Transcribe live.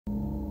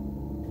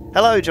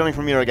Hello, Johnny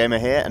from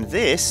Eurogamer here, and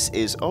this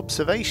is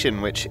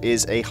Observation, which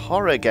is a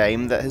horror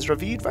game that has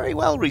reviewed very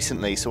well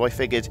recently, so I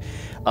figured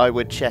I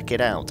would check it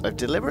out. I've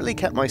deliberately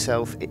kept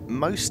myself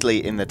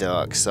mostly in the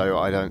dark so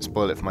I don't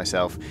spoil it for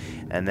myself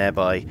and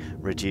thereby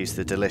reduce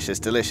the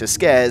delicious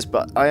scares,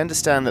 but I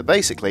understand that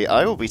basically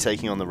I will be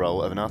taking on the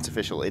role of an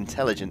artificial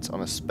intelligence on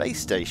a space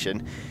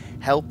station,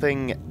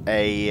 helping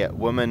a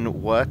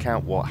woman work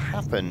out what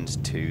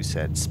happened to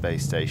said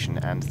space station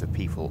and the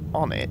people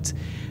on it.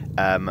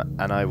 And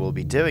I will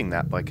be doing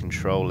that by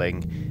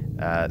controlling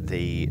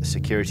the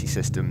security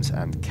systems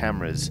and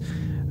cameras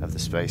of the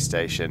space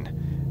station,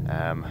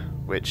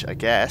 which I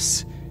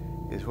guess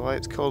is why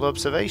it's called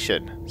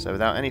Observation. So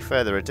without any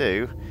further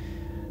ado,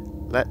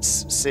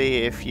 let's see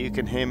if you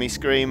can hear me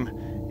scream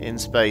in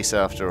space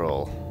after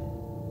all.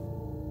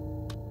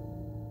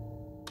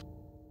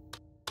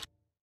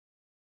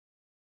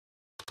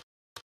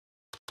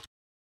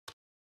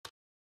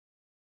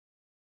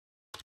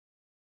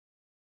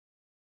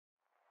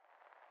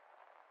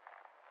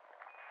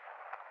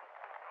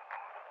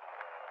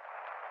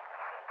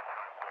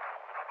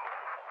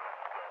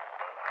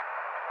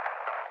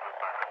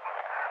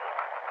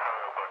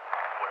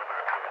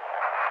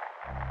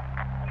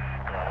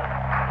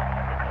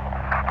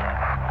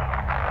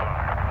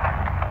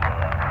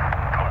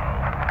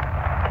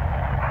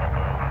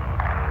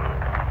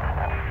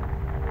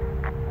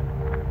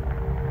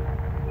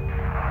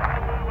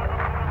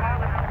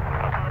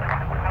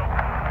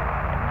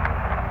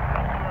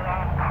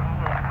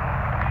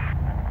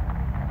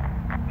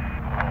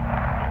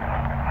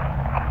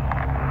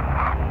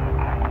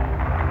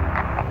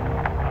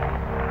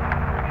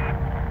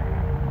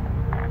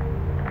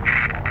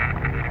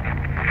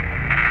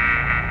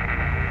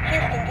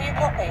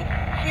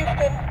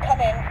 Houston,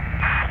 come in.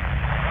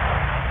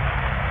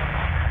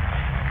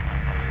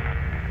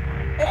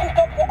 This is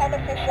Dr. Emma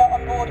Fisher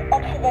on board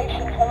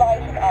Observation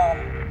Horizon Arm.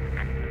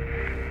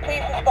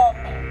 Please respond.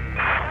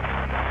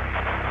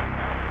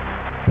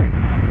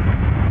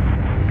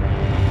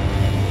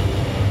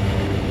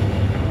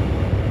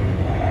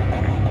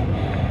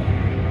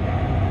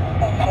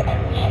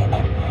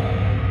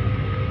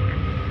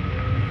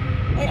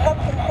 We've had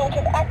some sort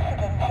of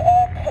accident,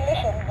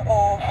 collision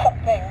or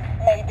something,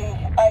 maybe,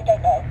 I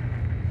don't know.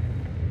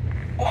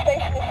 The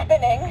station is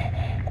spinning,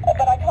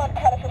 but I can't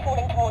tell if we're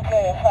falling towards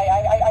Earth.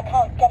 I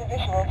can't get a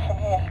visual from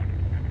here.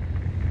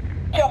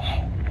 Josh,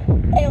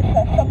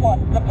 Ailsa,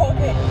 someone, report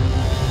in.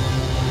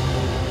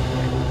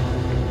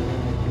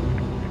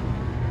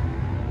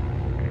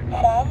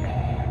 Sam?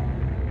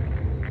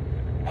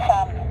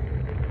 Sam.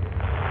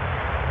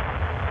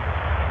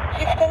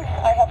 Houston,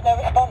 I have no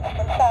response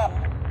from Sam.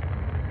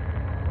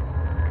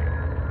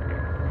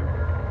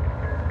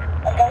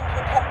 I'm going to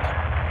attempt...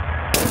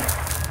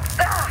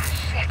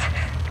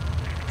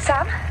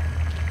 Sam?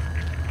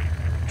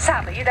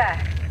 Sam, are you there?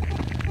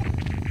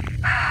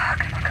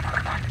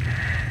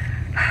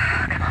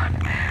 Come on.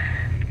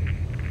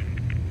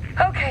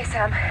 Okay,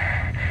 Sam.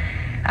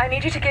 I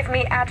need you to give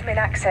me admin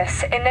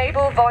access.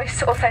 Enable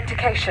voice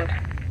authentication.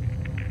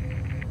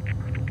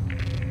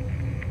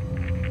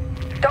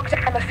 Dr.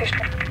 Emma Fisher,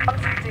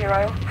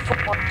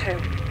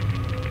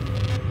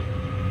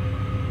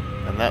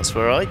 140-412. And that's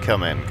where I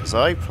come in, because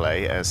I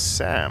play as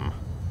Sam,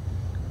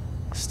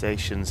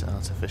 station's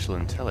artificial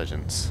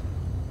intelligence.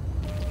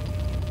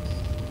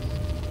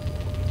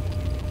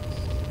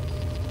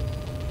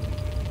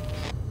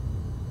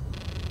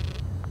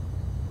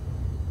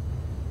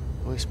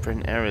 Voice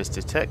print errors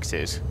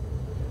detected.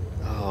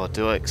 Oh,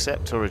 do I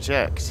accept or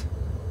reject?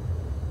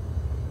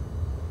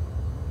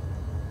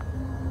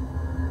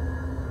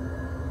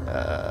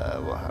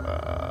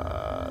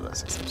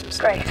 Let's accept it.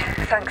 Great,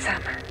 thanks,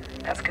 Sam.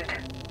 That's good.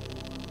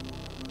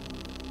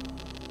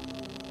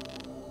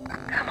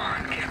 Come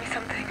on, give me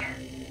something.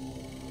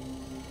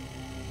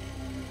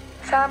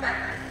 Sam,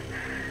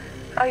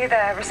 are you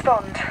there?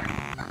 Respond.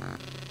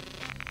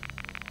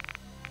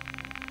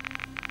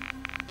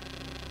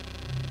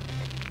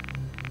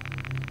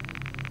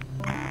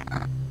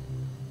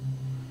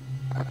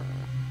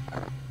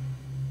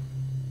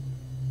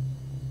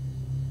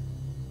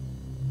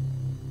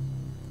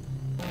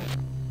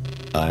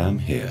 I am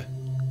here.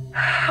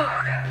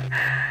 Oh,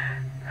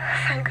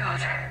 thank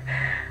God.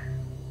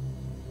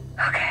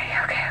 Okay.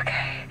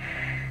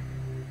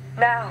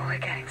 Now we're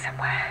getting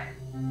somewhere.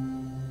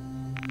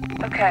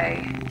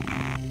 Okay.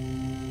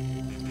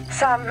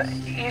 Sam,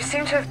 you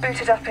seem to have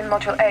booted up in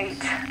Module 8.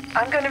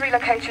 I'm going to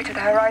relocate you to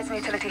the Horizon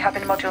Utility Hub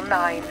in Module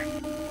 9.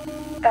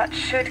 That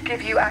should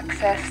give you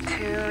access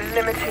to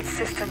limited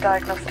system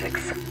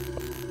diagnostics.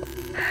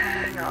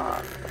 Hang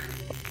on.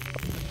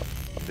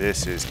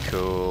 This is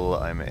cool.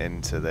 I'm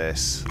into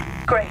this.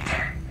 Great.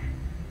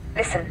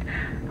 Listen,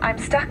 I'm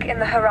stuck in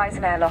the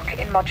Horizon airlock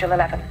in Module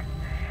 11.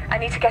 I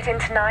need to get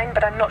into 9,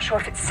 but I'm not sure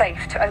if it's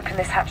safe to open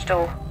this hatch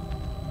door.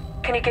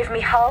 Can you give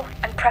me hull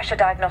and pressure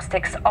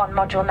diagnostics on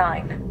Module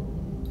 9?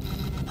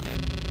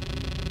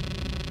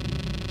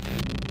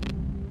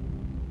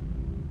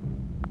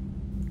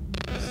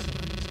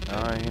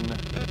 9.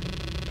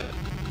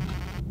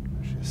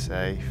 Pressure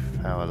safe.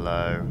 Power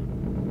low.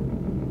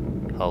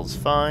 Hull's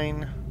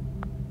fine.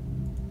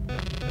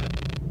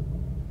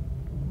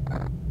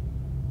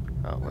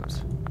 Oh,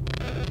 whoops.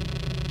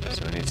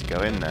 So we need to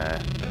go in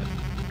there.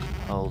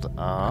 Hold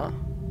R.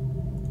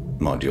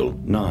 Module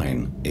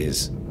 9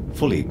 is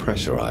fully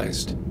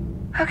pressurized.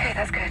 Okay,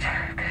 that's good.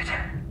 Good.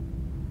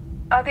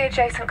 Are the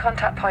adjacent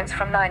contact points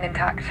from 9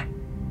 intact?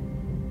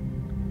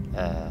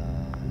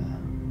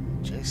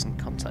 Adjacent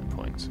contact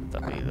points. Would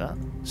that be that?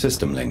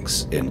 System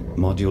links in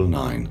Module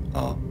 9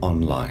 are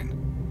online.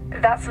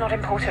 That's not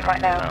important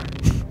right now.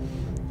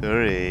 Oh.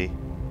 Sorry.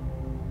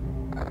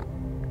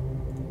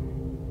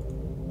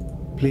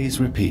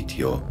 Please repeat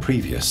your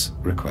previous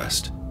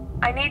request.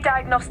 I need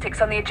diagnostics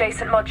on the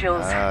adjacent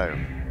modules. Oh.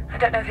 I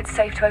don't know if it's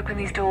safe to open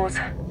these doors.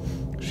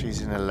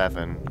 She's in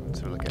 11.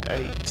 So we'll look at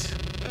 8.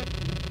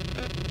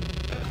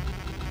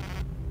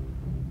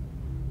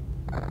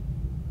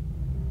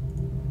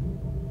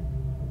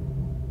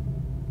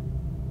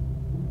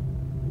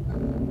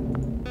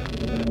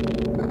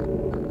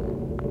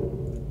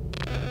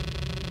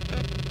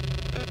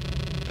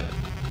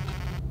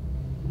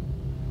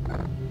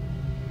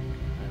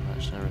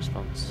 No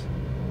response.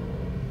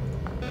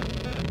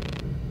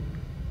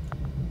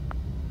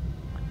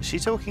 Is she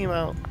talking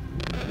about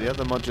the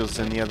other modules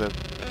and the other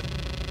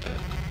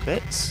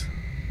bits?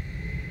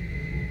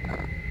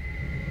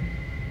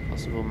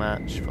 Possible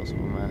match,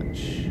 possible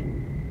match.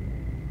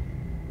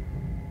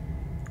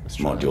 Let's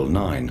try Module that.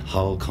 9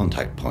 hull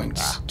contact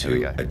points There we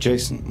to go.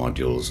 adjacent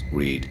modules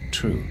read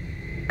true.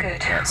 Good,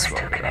 That's we're what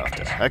still we're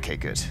connected. after. Okay,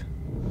 good.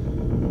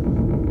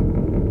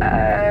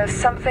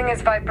 Something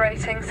is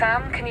vibrating,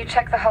 Sam. Can you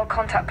check the hull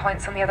contact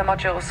points on the other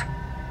modules?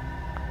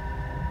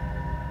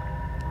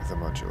 The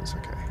modules,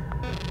 okay.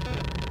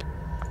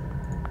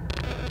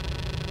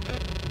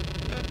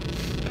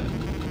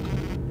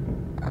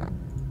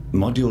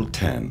 Module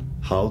 10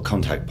 hull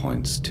contact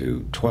points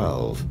to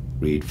 12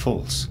 read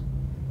false,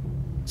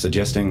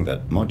 suggesting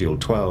that Module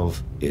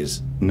 12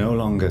 is no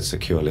longer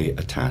securely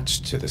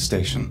attached to the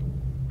station.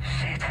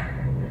 Shit.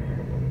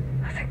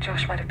 I think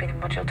Josh might have been in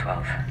Module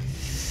 12.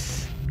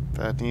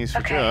 Bad news for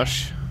Okay.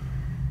 Josh.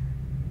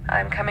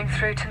 I'm coming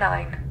through to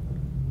 9.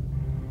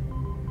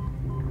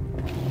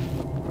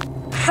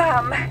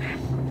 Sam!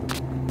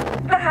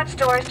 The hatch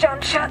door is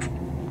jammed shut.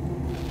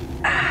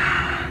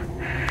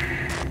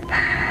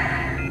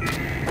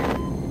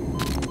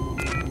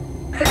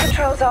 The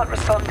controls aren't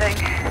responding.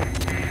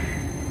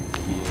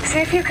 See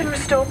if you can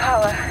restore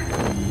power.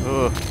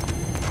 Oh,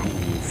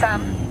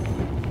 Sam?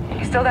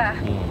 You still there?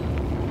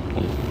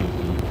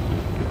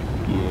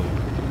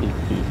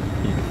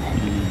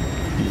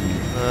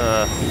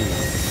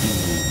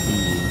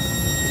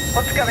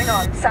 What's going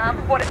on,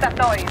 Sam? What is that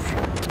noise?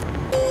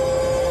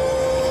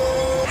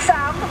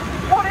 Sam,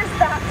 what is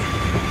that?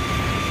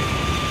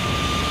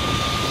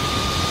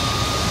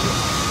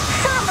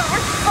 Sam,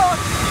 respond!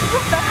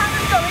 What the hell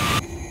is going?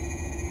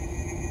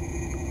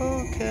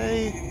 okay.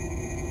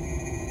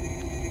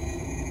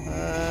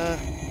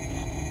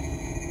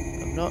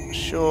 I'm not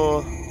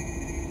sure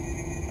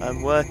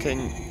I'm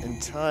working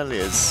entirely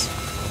as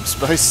I'm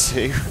supposed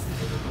to.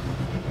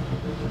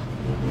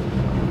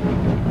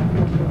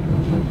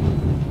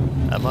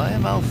 Am I a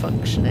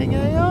malfunctioning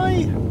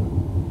AI?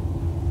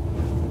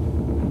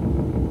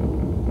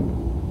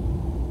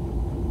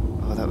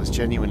 Oh, that was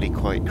genuinely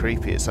quite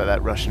creepy. It's like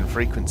that Russian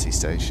frequency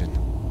station.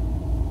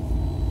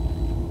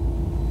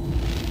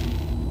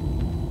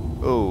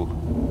 Oh.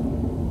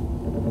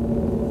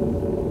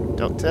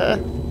 Doctor?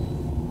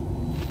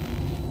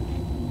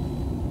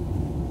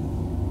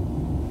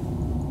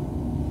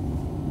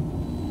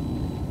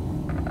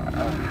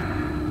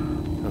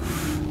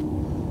 Oof.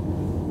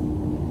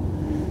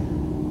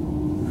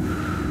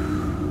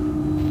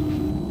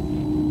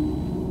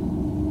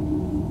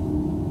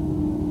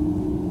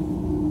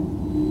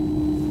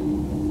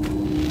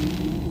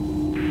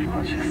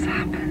 What just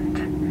happened?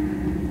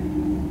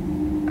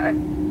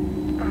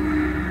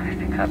 I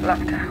think I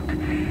blacked out.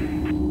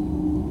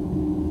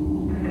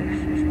 This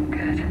isn't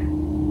good.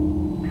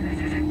 This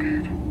isn't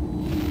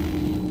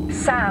good.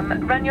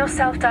 Sam, run your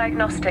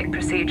self-diagnostic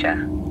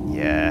procedure.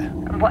 Yeah,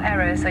 And what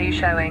errors are you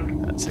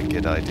showing? that's a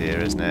good idea,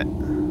 isn't it?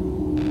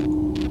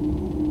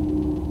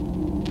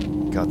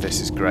 God, this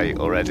is great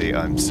already.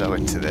 I'm so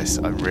into this.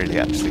 I'm really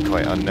actually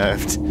quite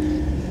unnerved.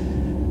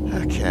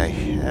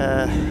 Okay,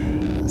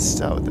 let's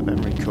start with the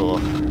memory core.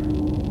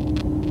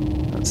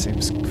 That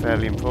seems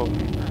fairly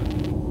important.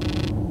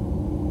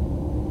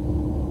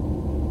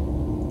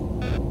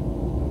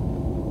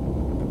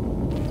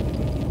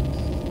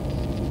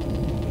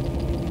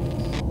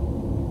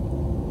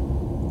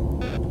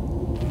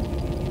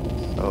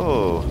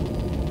 Oh.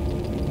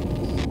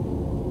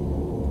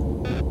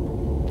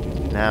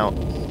 Now,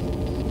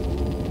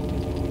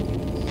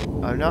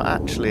 I'm not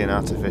actually an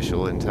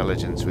artificial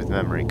intelligence with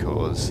memory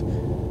cores,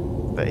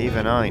 but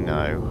even I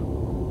know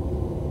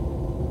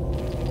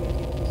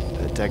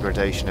that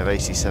degradation of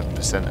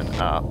 87% and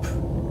up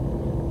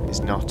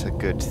is not a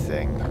good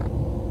thing.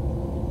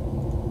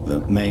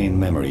 The main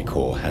memory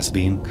core has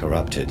been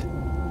corrupted.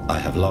 I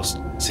have lost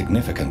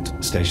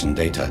significant station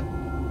data.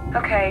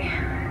 Okay.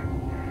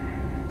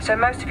 So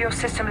most of your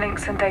system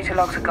links and data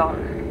logs are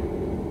gone.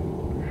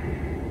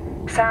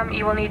 Sam,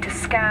 you will need to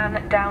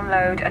scan,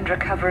 download, and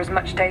recover as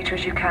much data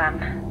as you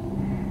can.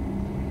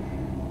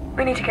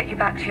 We need to get you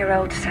back to your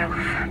old self.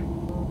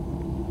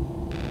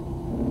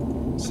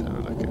 Let's have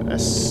a look at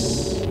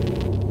this.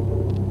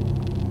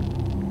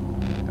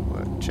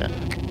 Network check.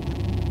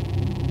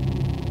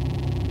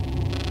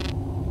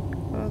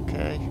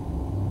 Okay.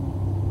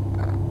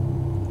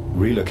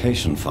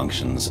 Relocation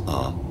functions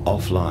are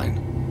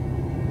offline.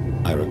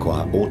 I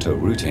require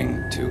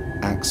auto-routing to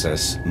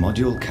access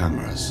module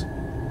cameras.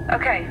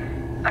 Okay,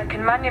 I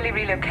can manually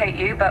relocate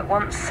you, but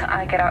once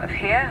I get out of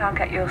here, I'll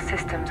get your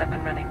systems up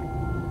and running.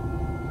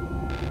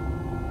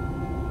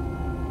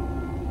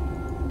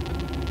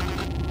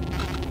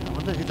 I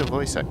wonder who the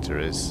voice actor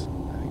is.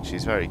 I think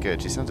she's very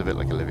good. She sounds a bit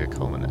like Olivia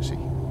Colman,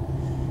 actually.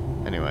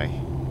 Anyway.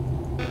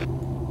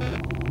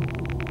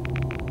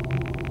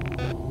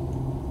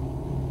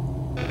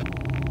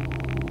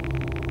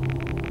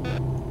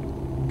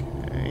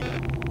 Okay.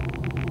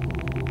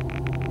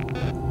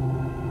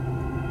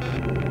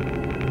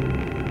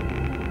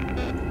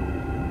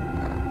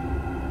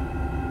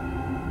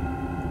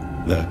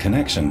 The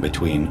connection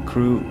between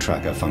crew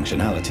tracker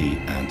functionality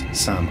and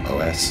SAM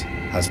OS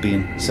has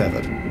been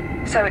severed.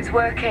 So it's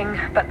working,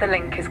 but the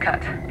link is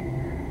cut.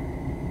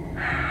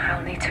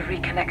 I'll need to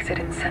reconnect it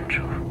in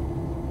Central.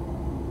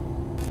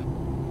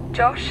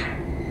 Josh?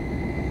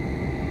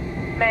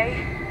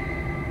 May?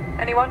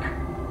 Anyone?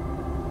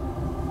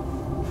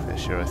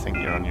 Fisher, I think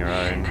you're on your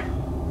own.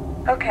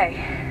 Okay.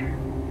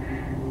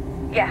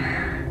 Yeah.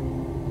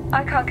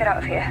 I can't get out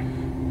of here.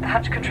 The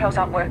hatch controls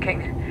aren't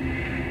working.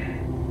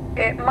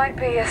 It might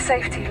be a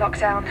safety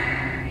lockdown.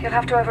 You'll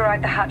have to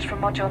override the hatch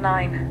from Module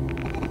 9.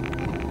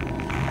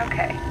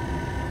 Okay.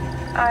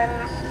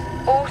 I'm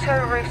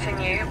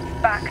auto-routing you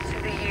back to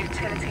the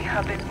utility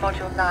hub in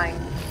Module 9.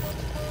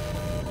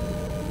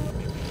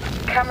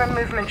 Camera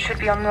movement should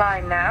be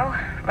online now.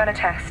 Run a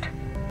test.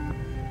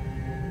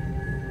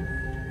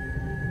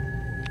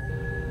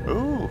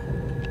 Ooh.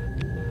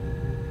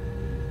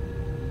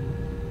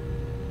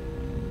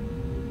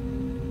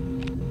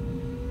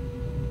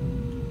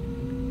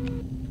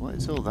 What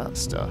is all that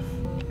stuff?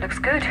 Looks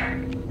good.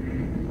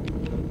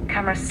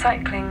 Camera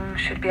cycling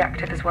should be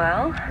active as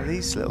well. Are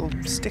these little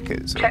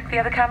stickers? Check the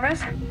other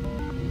cameras.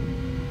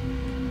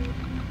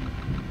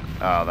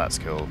 Oh, that's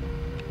cool.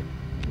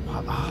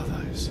 What are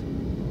those?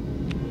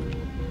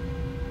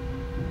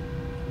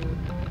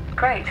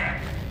 Great.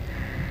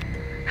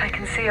 I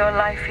can see your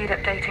live feed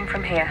updating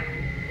from here.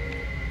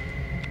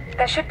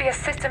 There should be a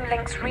System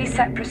Links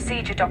reset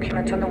procedure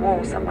document on the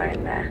wall somewhere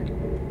in there.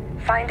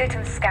 Find it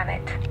and scan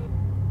it.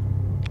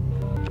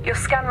 Your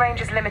scan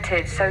range is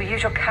limited, so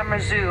use your camera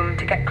zoom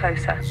to get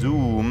closer.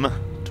 Zoom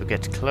to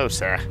get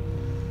closer.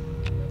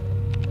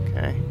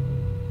 Okay.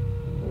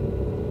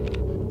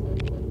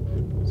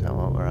 Is that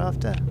what we're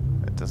after?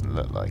 It doesn't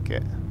look like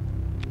it.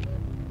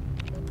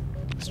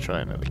 Let's try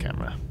another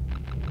camera.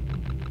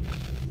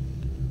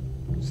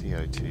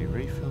 CO2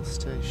 refill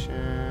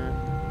station.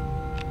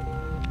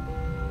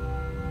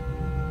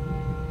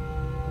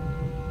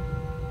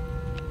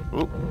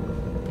 Oop.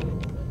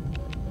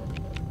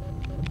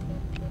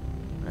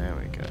 There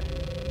we go.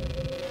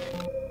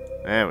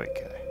 There we go.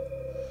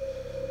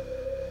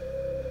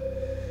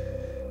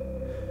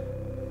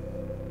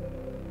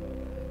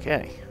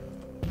 Okay.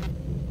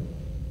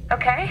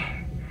 Okay.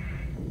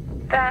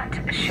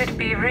 That should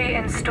be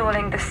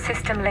reinstalling the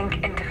System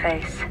Link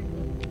interface.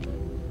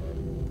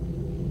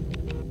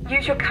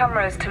 Use your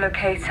cameras to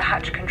locate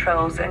hatch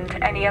controls and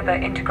any other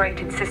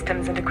integrated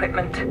systems and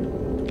equipment.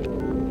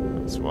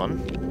 That's one.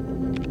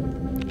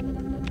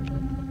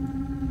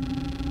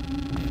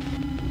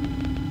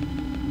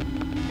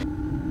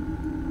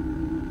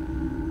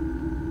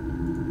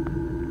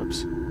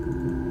 Oops.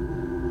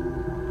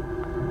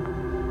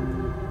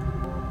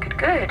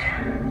 Good.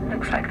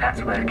 Looks like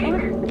that's working.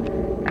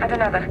 Add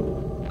another.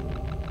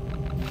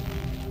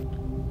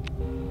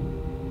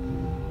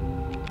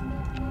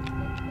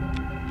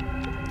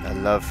 I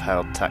love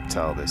how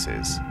tactile this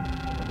is.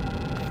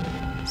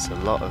 It's a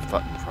lot of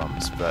button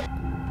prompts, but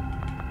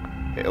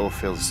it all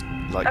feels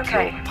like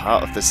you're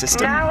part of the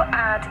system. Now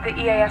add the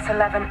EAS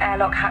 11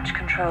 airlock hatch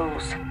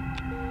controls.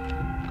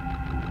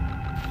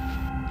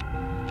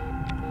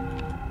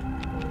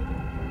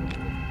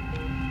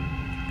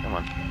 Come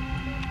on.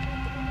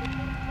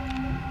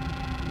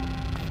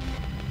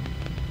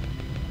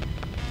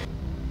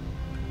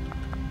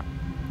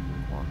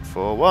 One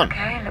for one.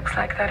 Okay, looks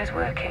like that is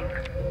working.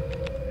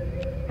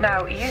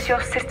 Now, use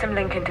your System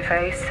Link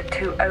interface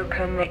to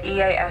open the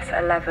EAS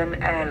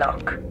 11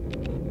 airlock.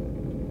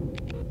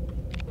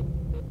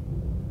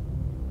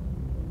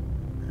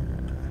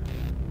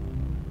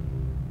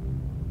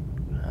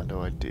 How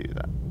do I do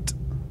that?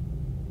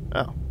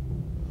 Oh.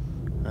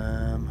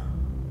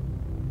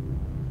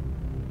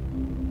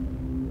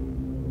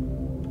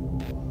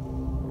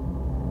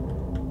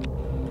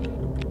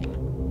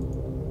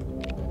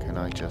 Can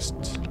I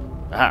just...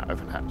 Ah,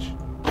 open hatch.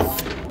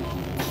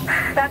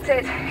 That's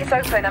it. It's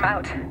open. I'm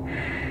out.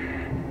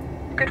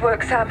 Good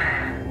work, Sam.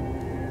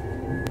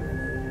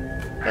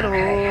 Hello.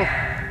 Okay.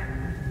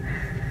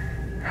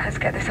 Let's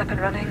get this up and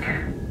running.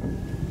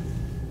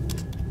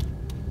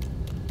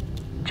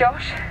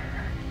 Josh?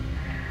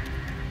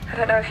 I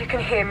don't know if you can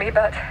hear me,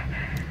 but...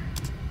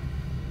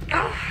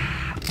 Oh,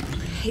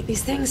 I hate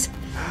these things.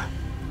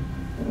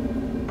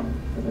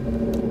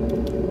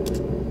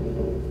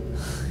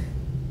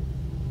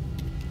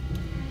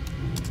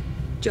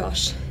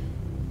 Josh,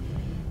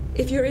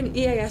 if you're in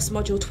EAS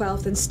Module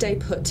 12, then stay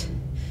put.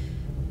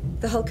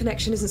 The hull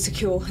connection isn't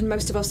secure, and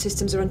most of our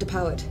systems are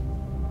underpowered.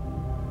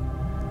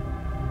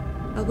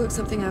 I'll work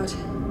something out.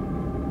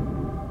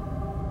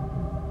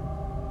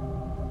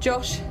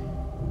 Josh?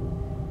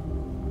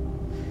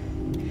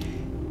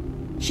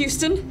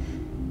 Houston?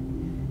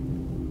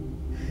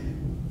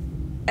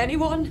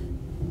 Anyone?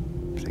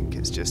 I think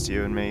it's just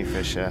you and me,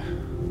 Fisher.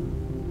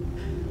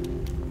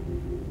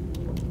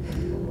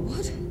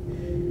 What?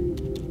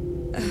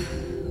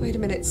 Wait a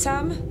minute,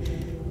 Sam?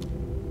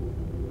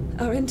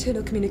 Our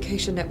internal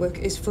communication network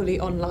is fully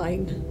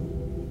online.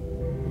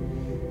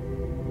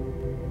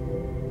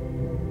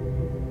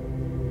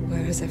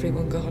 Where has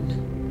everyone gone?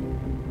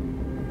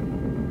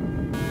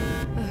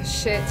 Oh,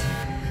 shit.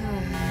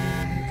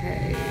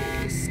 Okay,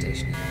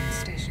 station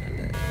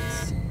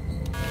alerts.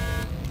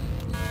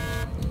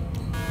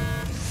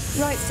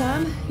 Right,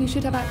 Sam, you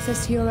should have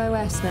access to your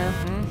OS now.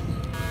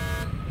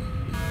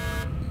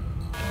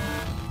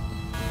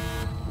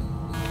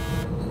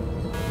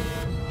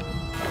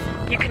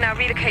 You can now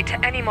relocate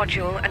to any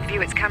module and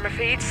view its camera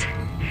feeds.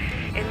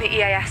 In the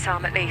EAS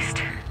arm, at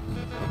least.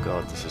 Oh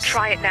god, this is...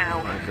 Try it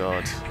now. Oh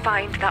god.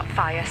 Find that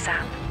fire,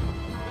 Sam.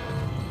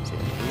 Is it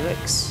a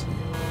helix?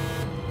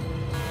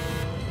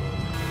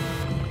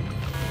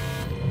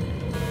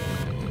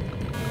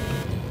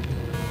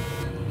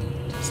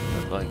 Doesn't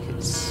look like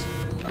it's...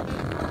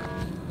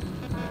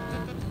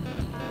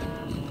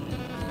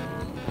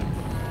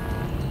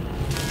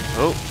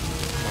 Oh,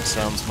 that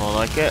sounds more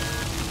like it.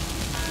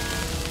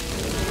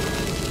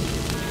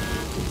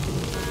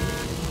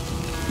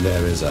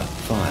 There is a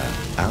fire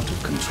out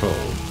of control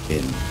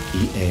in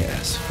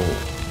EAS 4.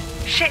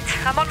 Shit,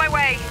 I'm on my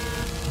way.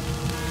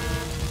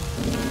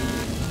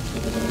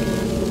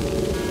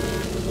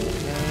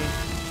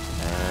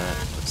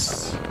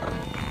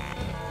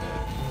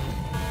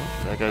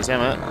 There goes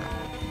Emma.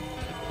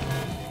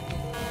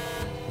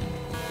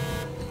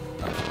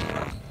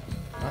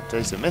 That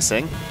data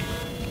missing.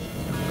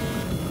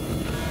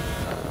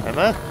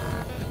 Emma?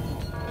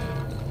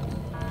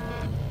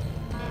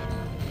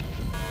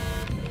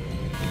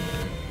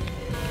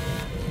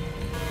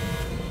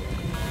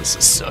 This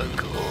is so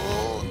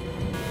cool.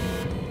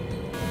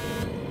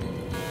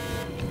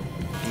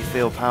 You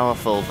feel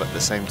powerful, but at the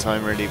same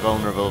time really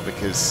vulnerable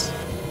because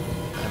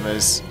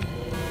Emma's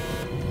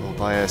all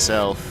by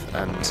herself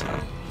and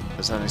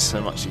there's only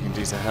so much you can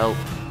do to help.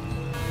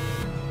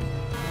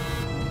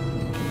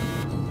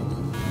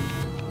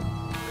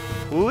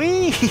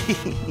 Whee!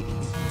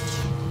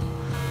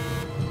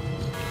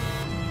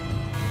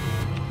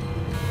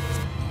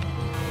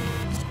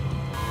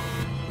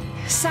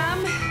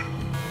 Sam?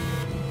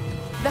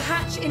 The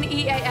hatch in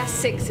EAS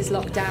 6 is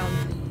locked down.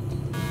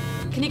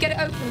 Can you get it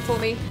open for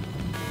me?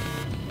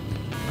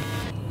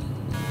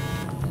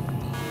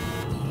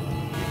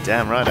 You're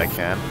damn right I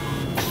can.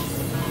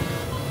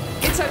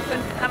 It's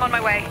open. I'm on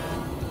my way.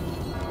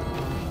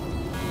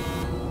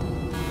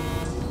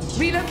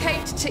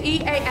 Relocate to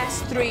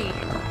EAS 3.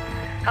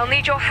 I'll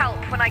need your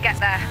help when I get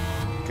there.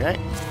 Okay.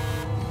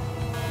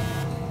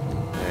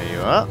 There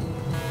you are.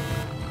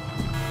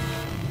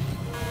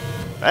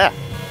 There.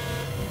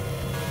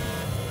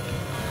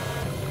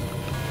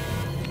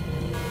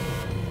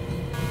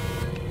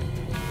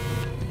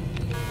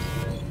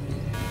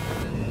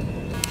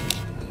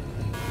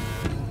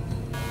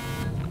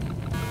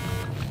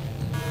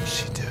 What's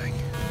she doing?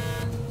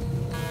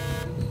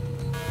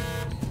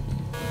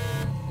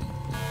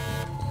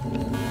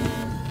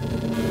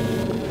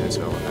 Here's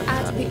what I've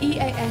Add done. the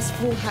EAS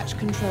 4 hatch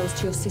controls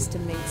to your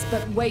system links,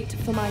 but wait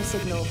for my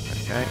signal.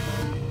 Okay.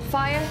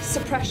 Fire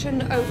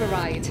suppression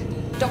override.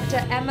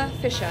 Dr. Emma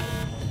Fisher.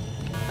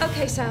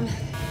 Okay, Sam.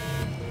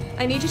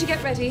 I need you to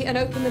get ready and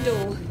open the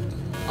door.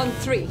 On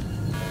 3.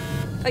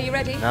 Are you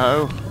ready?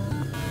 No.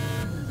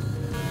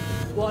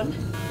 1,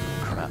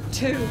 Crap.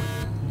 2,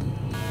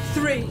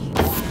 3.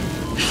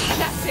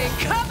 That's it.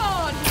 Come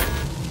on!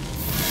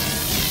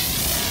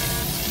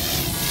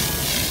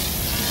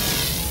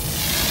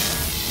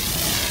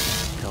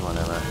 Come on,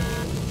 Emma.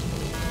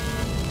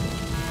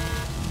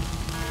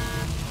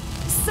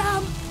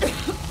 Sam!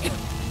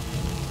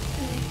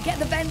 Get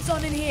the vents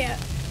on in here.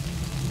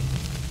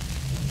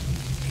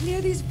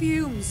 Clear these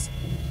fumes.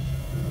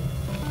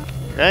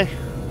 Okay.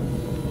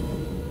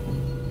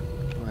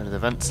 Where do the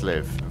vents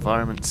live?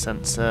 Environment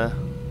sensor.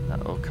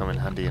 That'll come in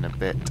handy in a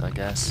bit, I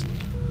guess.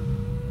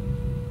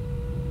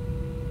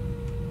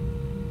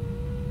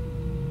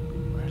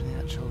 Where do the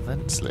actual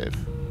vents live?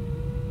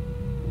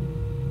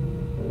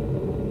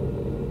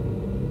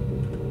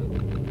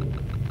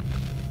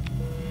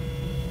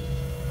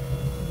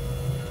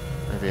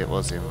 Maybe it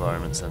was the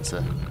environment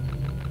sensor.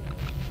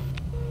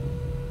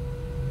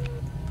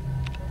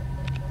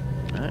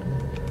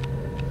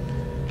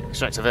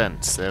 Extract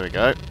events, there we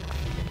go.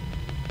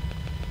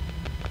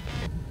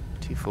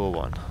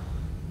 241.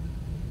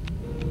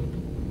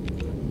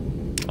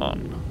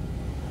 On.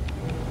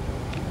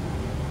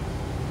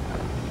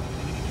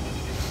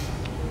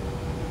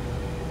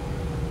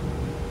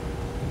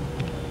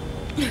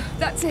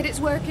 That's it, it's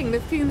working.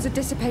 The fumes are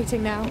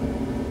dissipating now.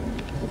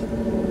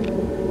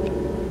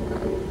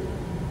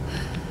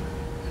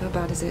 How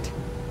bad is it?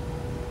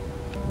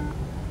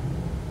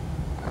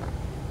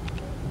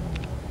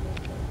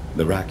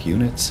 The rack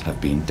units have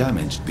been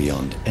damaged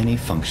beyond any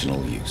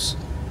functional use.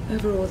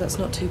 Overall, that's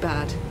not too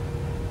bad,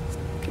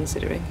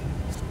 considering.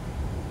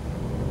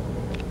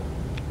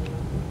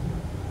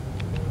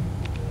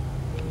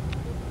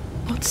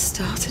 What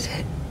started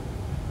it?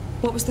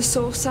 What was the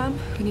source, Sam?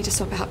 We need to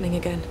stop it happening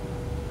again.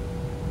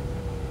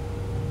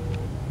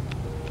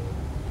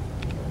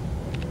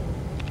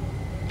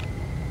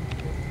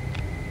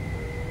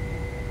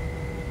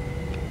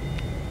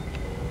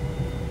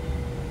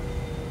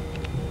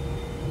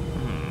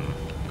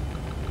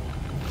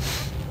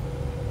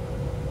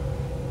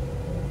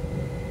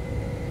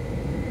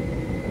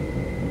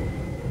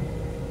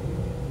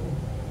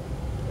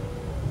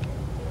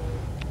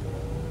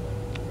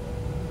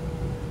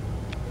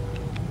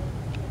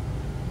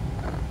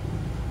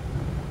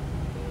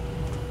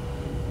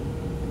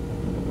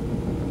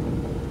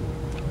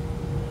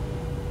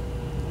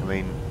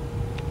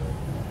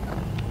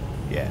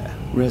 Yeah.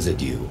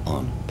 Residue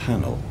on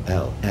panel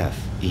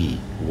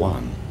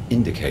LFE1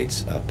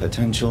 indicates a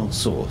potential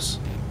source.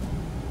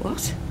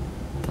 What?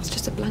 That's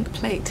just a blank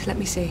plate. Let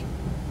me see.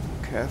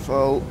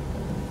 Careful.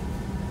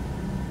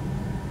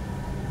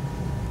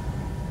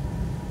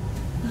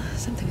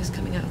 Something is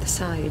coming out of the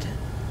side.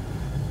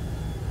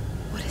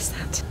 What is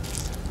that?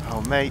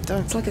 Oh, mate,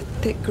 It's like a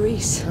thick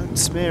grease. don't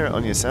smear it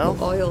on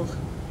yourself. Or oil.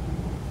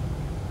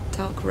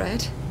 Dark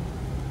red.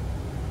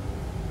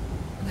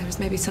 There is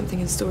maybe something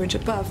in storage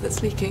above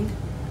that's leaking.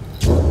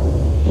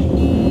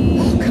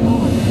 Oh, come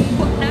on.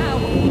 What now?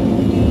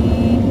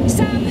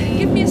 Sam,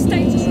 give me a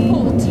status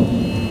report.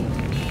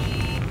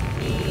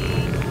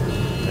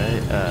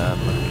 Okay,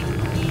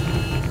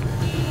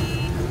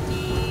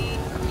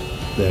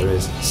 There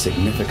is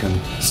significant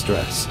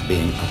stress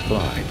being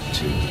applied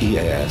to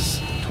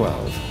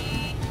EAS-12.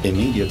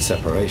 Immediate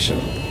separation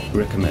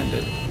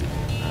recommended.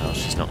 oh,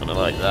 she's not gonna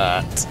like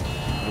that.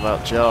 What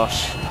about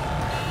Josh?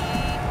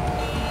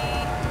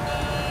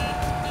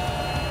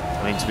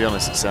 I mean, to be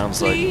honest, it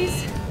sounds like...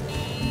 Please.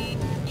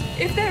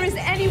 If there is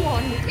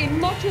anyone in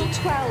Module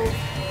 12,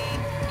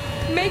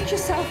 make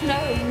yourself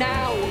known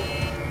now.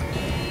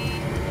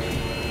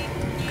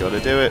 Gotta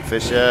do it,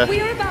 Fisher. We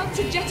are about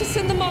to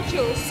jettison the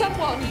module.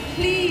 Someone,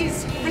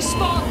 please,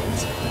 respond.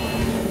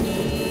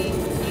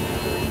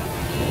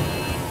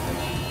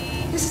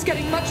 This is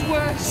getting much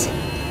worse.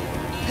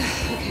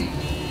 Okay.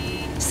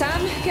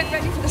 Sam, get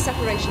ready for the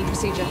separation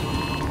procedure.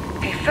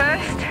 Okay,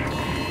 first,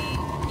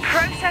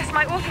 process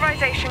my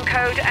authorization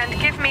code and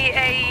give me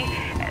a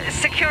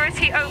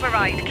security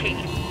override key.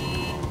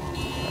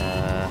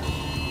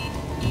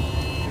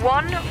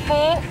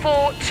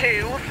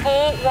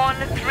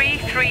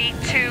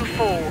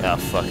 1442413324. Oh,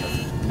 fuck it.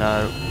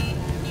 No.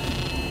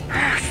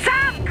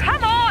 Sam,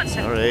 come on!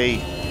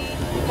 Sorry.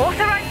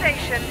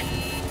 Authorization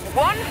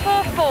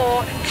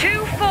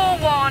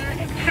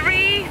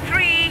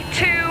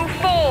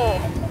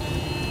 1442413324.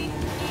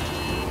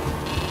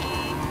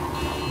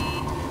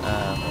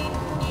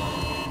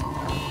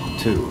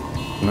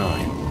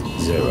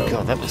 290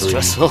 God, that was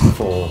stressful.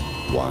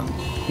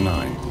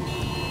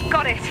 419.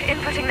 Got it.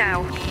 Inputting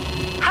now.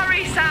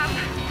 Hurry, Sam.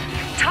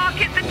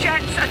 Target the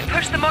jets and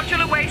push the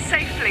module away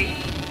safely.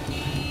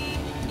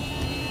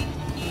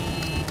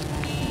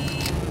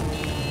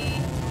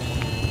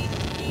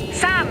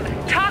 Sam,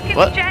 target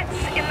What? the jets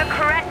in the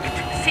correct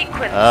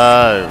sequence.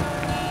 Oh.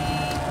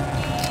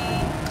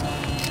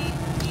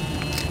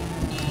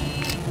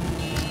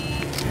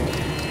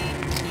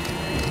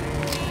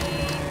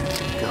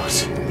 God,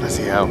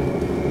 bloody hell.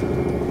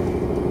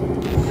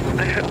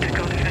 I hope to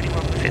God if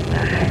anyone was in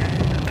there,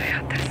 they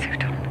had their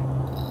suit on.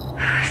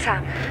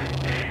 Sam,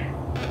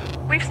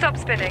 we've stopped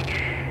spinning.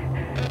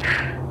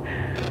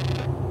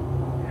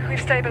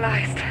 We've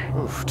stabilized.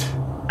 Oofed.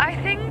 I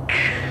think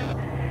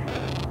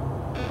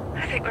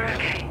we're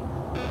okay.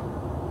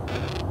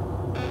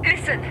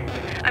 Listen,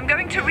 I'm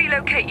going to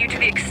relocate you to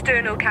the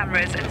external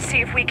cameras and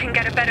see if we can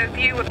get a better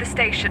view of the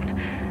station.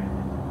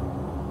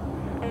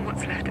 Or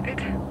what's left of it.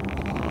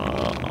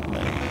 Oh,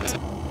 mate.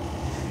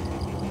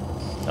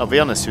 I'll be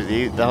honest with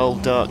you, the whole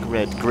dark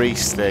red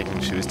grease thing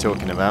she was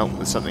talking about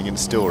with something in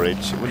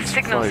storage, it wouldn't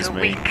Signals surprise are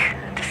me weak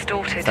and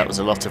distorted. if that was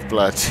a lot of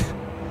blood.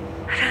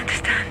 I don't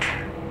understand.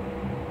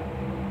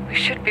 We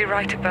should be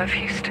right above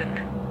Houston.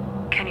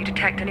 Can you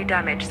detect any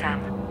damage, Sam?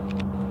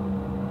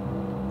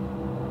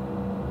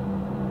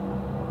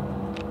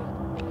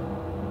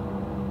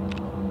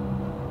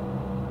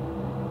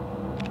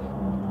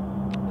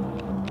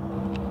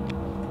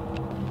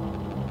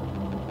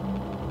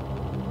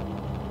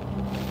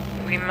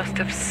 We must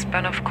have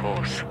spun off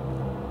course.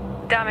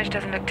 Damage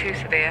doesn't look too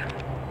severe.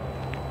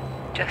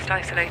 just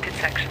isolated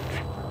sections.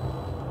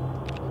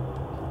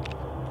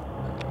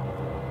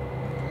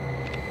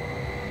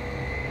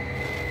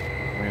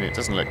 I mean, it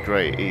doesn't look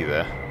great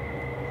either.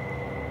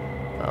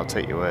 But I'll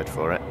take your word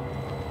for it.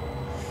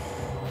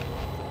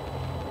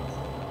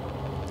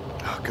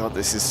 Oh god,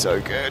 this is so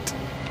good.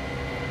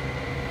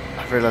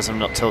 I realise I'm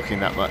not talking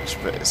that much,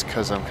 but it's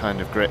because I'm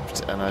kind of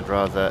gripped and I'd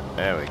rather...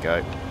 There we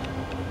go.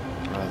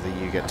 Rather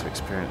you get to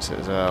experience it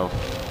as well.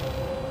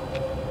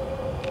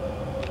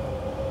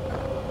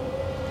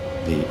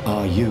 The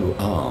RU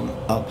arm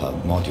upper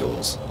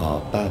modules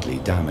are badly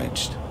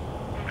damaged.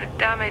 The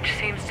damage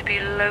seems to be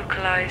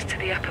localized to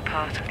the upper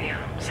part of the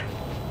arms.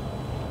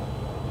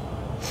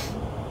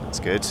 That's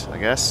good, I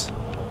guess.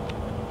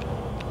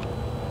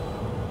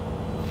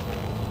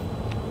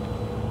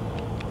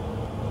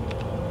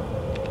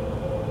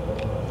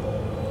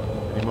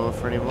 Any more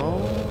for any more?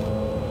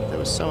 There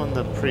was some on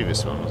the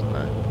previous one, wasn't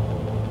there?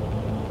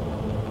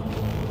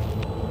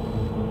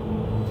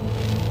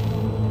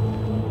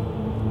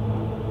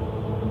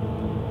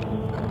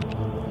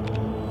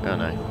 Oh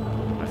no,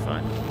 we're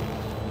fine.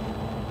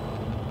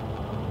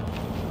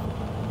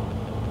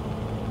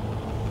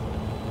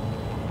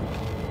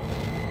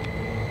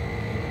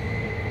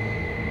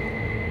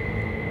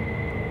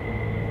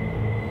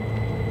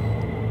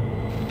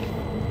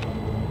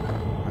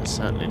 That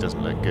certainly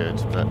doesn't look good,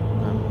 but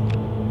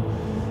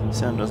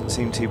Sam doesn't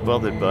seem too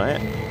bothered by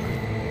it.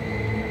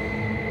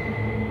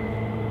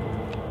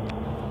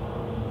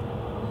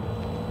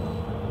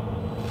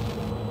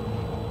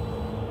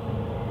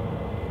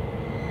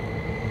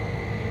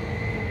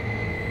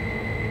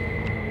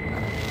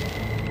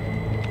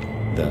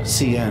 The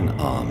CN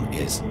arm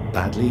is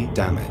badly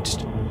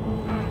damaged.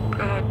 Oh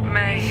God,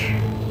 May.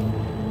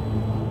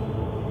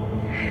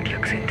 It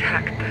looks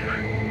intact, though.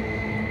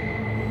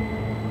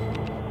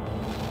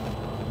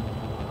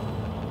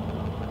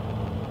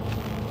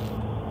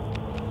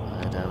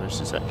 Damage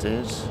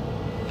detected.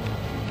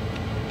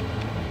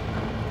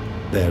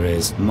 There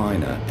is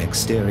minor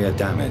exterior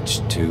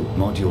damage to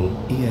Module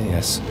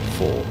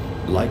EAS-4,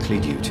 likely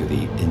due to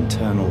the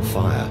internal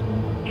fire.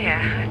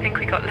 Yeah, I think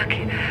we got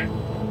lucky there.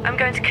 I'm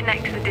going to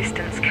connect to the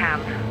distance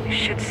cam. We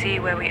should see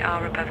where we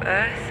are above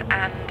Earth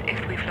and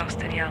if we've lost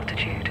any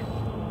altitude. Oh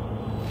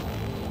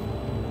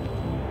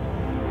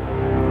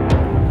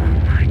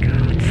my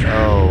God.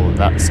 Oh,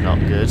 that's not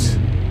good.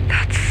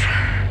 That's...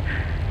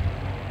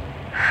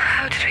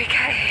 How did we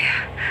get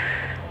here?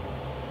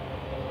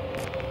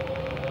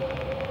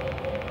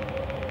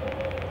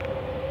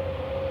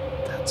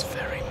 That's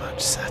very much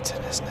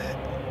Saturn, isn't it?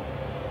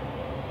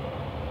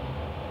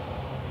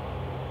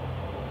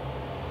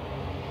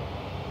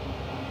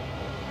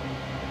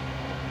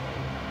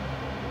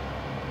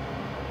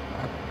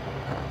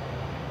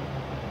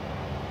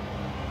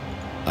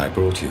 I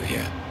brought you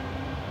here.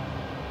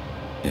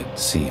 It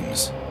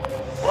seems.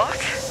 What?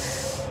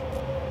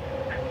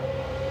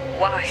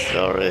 Why?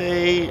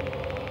 Sorry.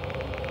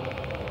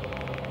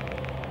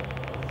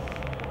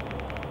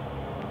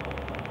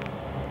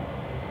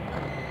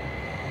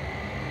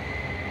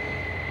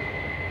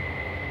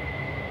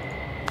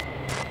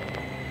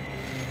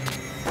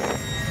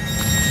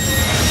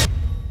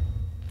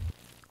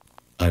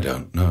 I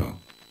don't know.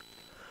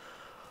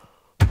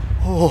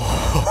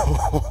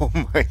 Oh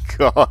my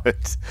god.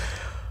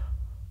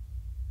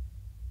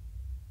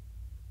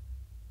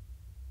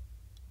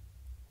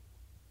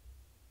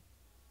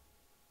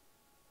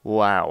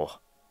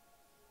 Wow.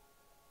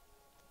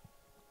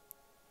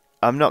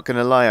 I'm not going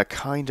to lie, I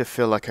kind of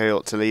feel like I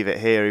ought to leave it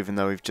here even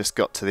though we've just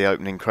got to the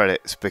opening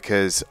credits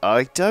because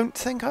I don't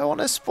think I want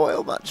to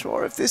spoil much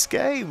more of this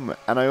game.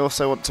 And I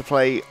also want to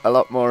play a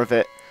lot more of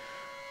it,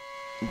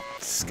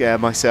 scare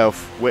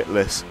myself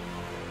witless.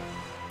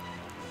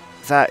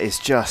 That is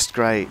just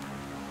great.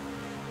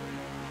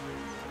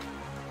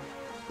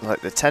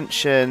 Like the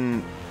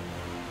tension,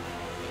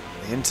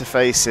 the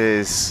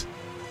interfaces.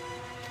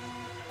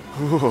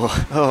 Ooh,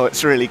 oh,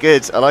 it's really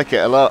good. I like it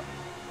a lot.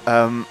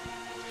 I'm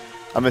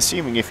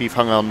assuming if you've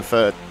hung on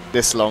for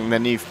this long,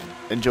 then you've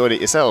enjoyed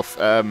it yourself.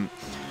 Bloody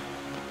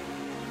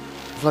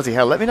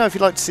hell, let me know if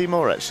you'd like to see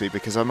more, actually,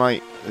 because I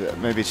might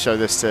maybe show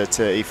this to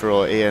Aoife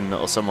or Ian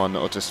or someone,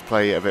 or just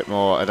play it a bit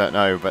more, I don't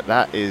know, but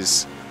that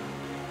is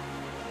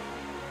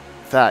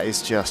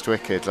just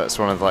wicked. That's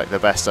one of like the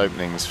best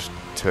openings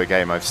to a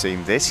game I've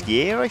seen this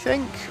year, I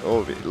think,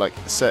 or like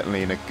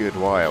certainly in a good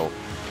while.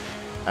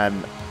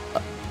 And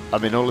I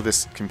mean, all of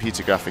this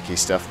computer graphic-y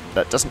stuff,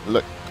 that doesn't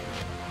look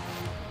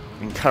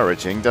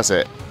encouraging, does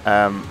it?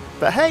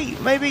 But hey,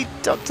 maybe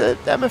Dr.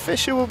 Emma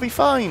Fisher will be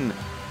fine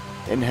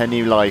in her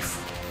new life,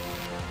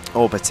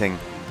 orbiting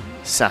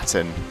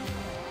Saturn.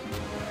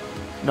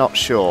 Not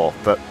sure,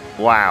 but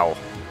wow.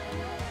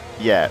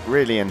 Yeah,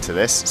 really into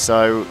this.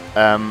 So,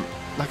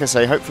 like I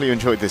say, hopefully you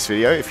enjoyed this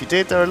video. If you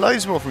did, there are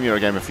loads more from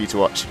Eurogamer for you to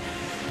watch.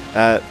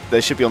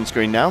 They should be on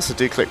screen now, so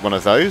do click one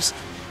of those.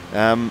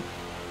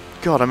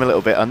 God, I'm a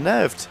little bit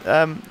unnerved.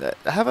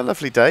 Have a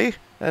lovely day,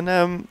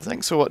 and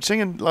thanks for watching,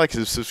 and like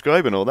and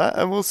subscribe and all that,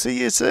 and we'll see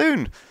you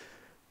soon.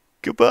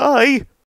 Goodbye!